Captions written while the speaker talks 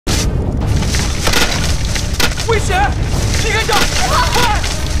危险！离开这儿！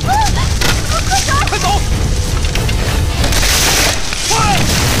快！快走！快！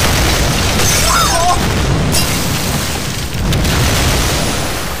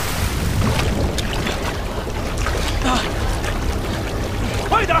走！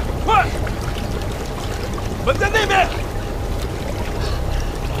快点！快！门在那边。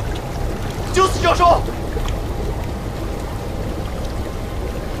就是教授。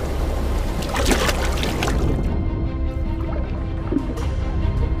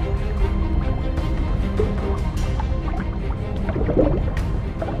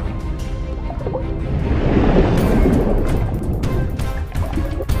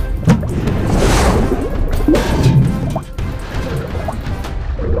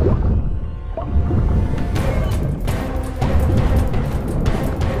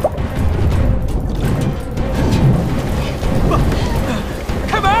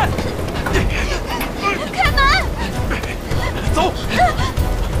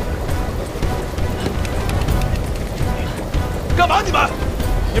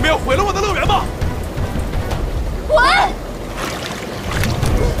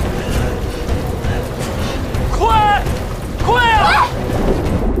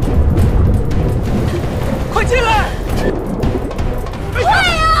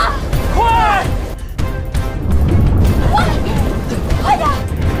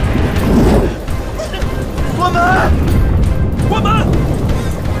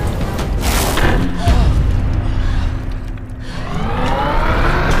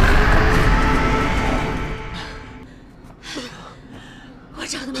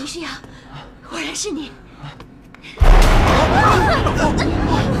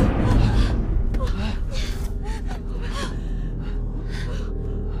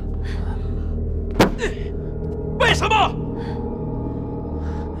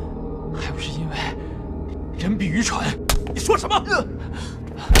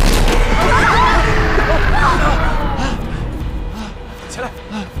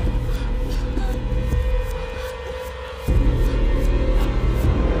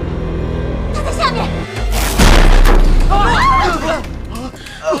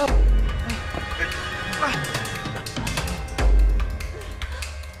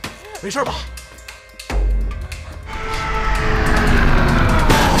 没事吧？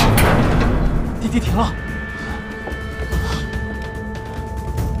滴滴停了，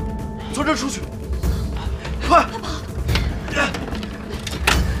从这儿出去，快！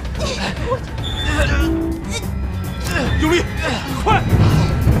用力，快！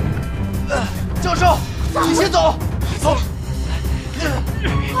教授，你先走，走。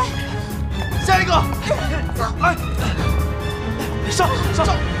下一个，走，来，上。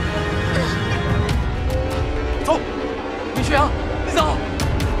走，李学阳，你走，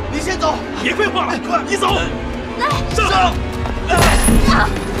你先走，别废话了，快，你走，来，上，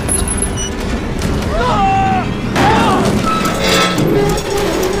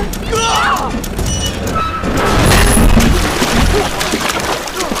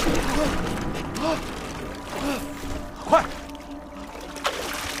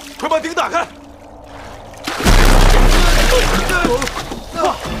快把顶打开！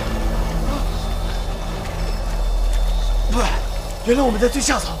原来我们在最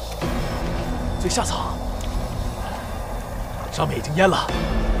下层，上面已经淹了，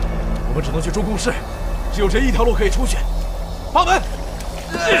我们只能去中控室，只有这一条路可以出去。放门！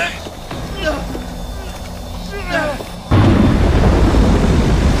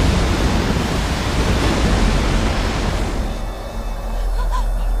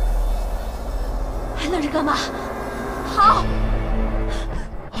还愣着干嘛？好！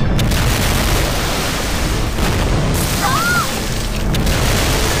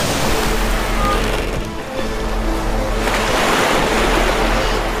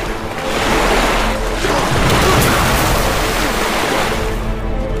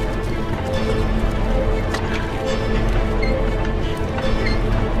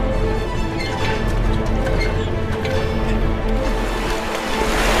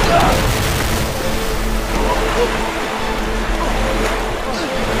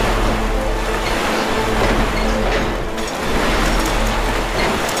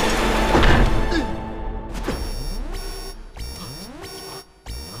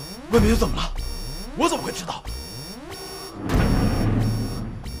外面又怎么了？我怎么会知道？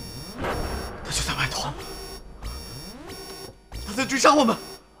他就在外头，他在追杀我们。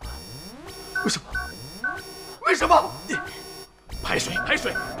为什么？为什么？你排水，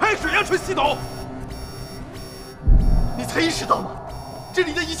让纯洗脑。你才意识到吗？这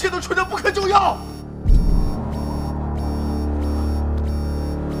里的一切都纯的不可救药。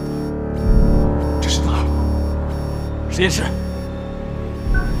这是哪儿？实验室。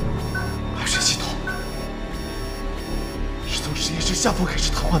排水系统是从实验室下方开始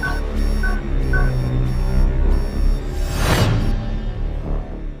瘫痪的。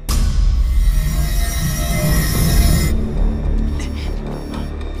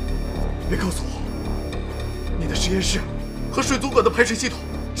别告诉我，你的实验室和水族馆的排水系统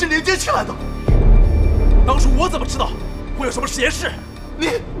是连接起来的。当初我怎么知道会有什么实验室？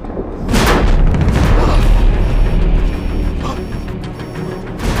你。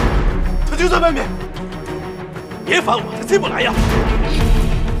 就在外面，别烦我，他进不来呀！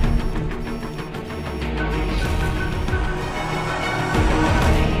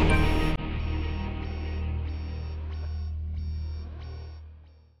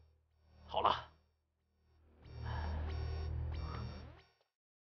好了，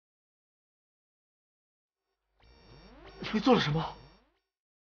你做了什么？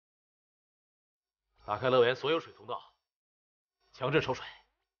打开乐园所有水通道，强制抽水。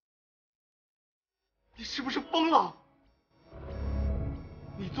 你是不是疯了？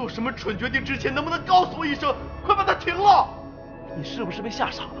你做什么蠢决定之前，能不能告诉我一声？快把它停了！你是不是被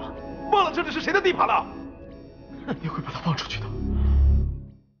吓傻了？忘了这里是谁的地盘了？你会把它放出去的。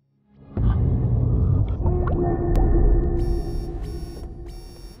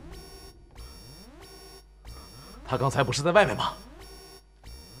他刚才不是在外面吗？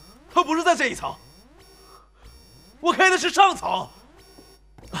他不是在这一层。我开的是上层。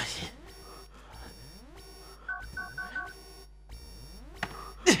哎呀！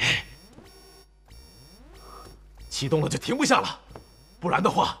 启动了就停不下了，不然的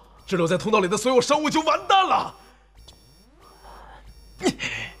话，滞留在通道里的所有生物就完蛋了。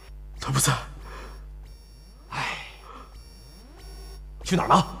他不在。唉，去哪儿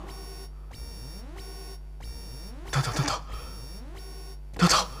了？等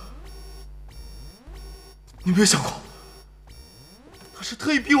等，你没有想过，他是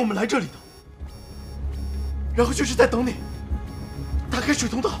特意逼我们来这里的，然后就是在等你打开水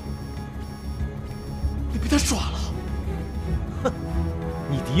通道。你被他耍了。 哼，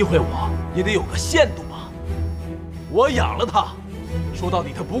你诋毁我也得有个限度吧？我养了它，说到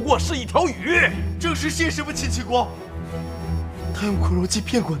底它不过是一条鱼。正是信什么秦启光，他用苦肉计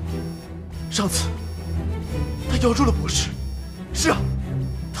骗过你。上次他咬住了博士，是啊，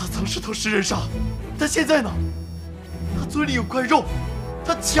他曾是头食人鲨，但现在呢，他嘴里有块肉，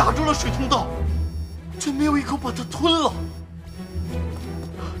他卡住了水通道，却没有一口把它吞了。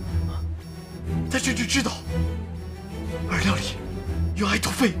他甚至知道饵料里有爱土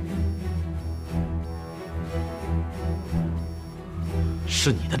肺。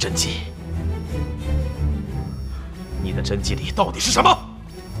是你的真迹，你的真迹里到底是什么？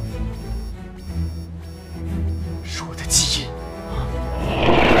是我的基因。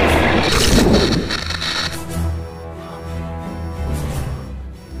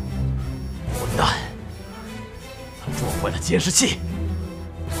混蛋！他撞坏了监视器。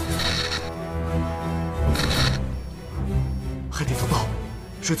 海底通道，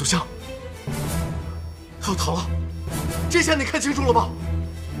水族箱，他要逃了。这下你看清楚了吧？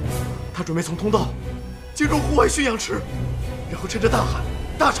他准备从通道进入户外驯养池，然后趁着大海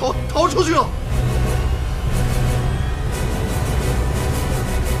大潮逃出去了。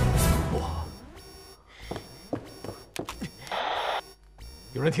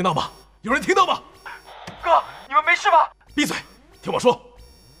有人听到吗？有人听到吗？哥，你们没事吧？闭嘴！听我说，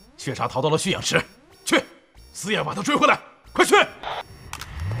血鲨逃到了驯养池，去，死也把他追回来！快去！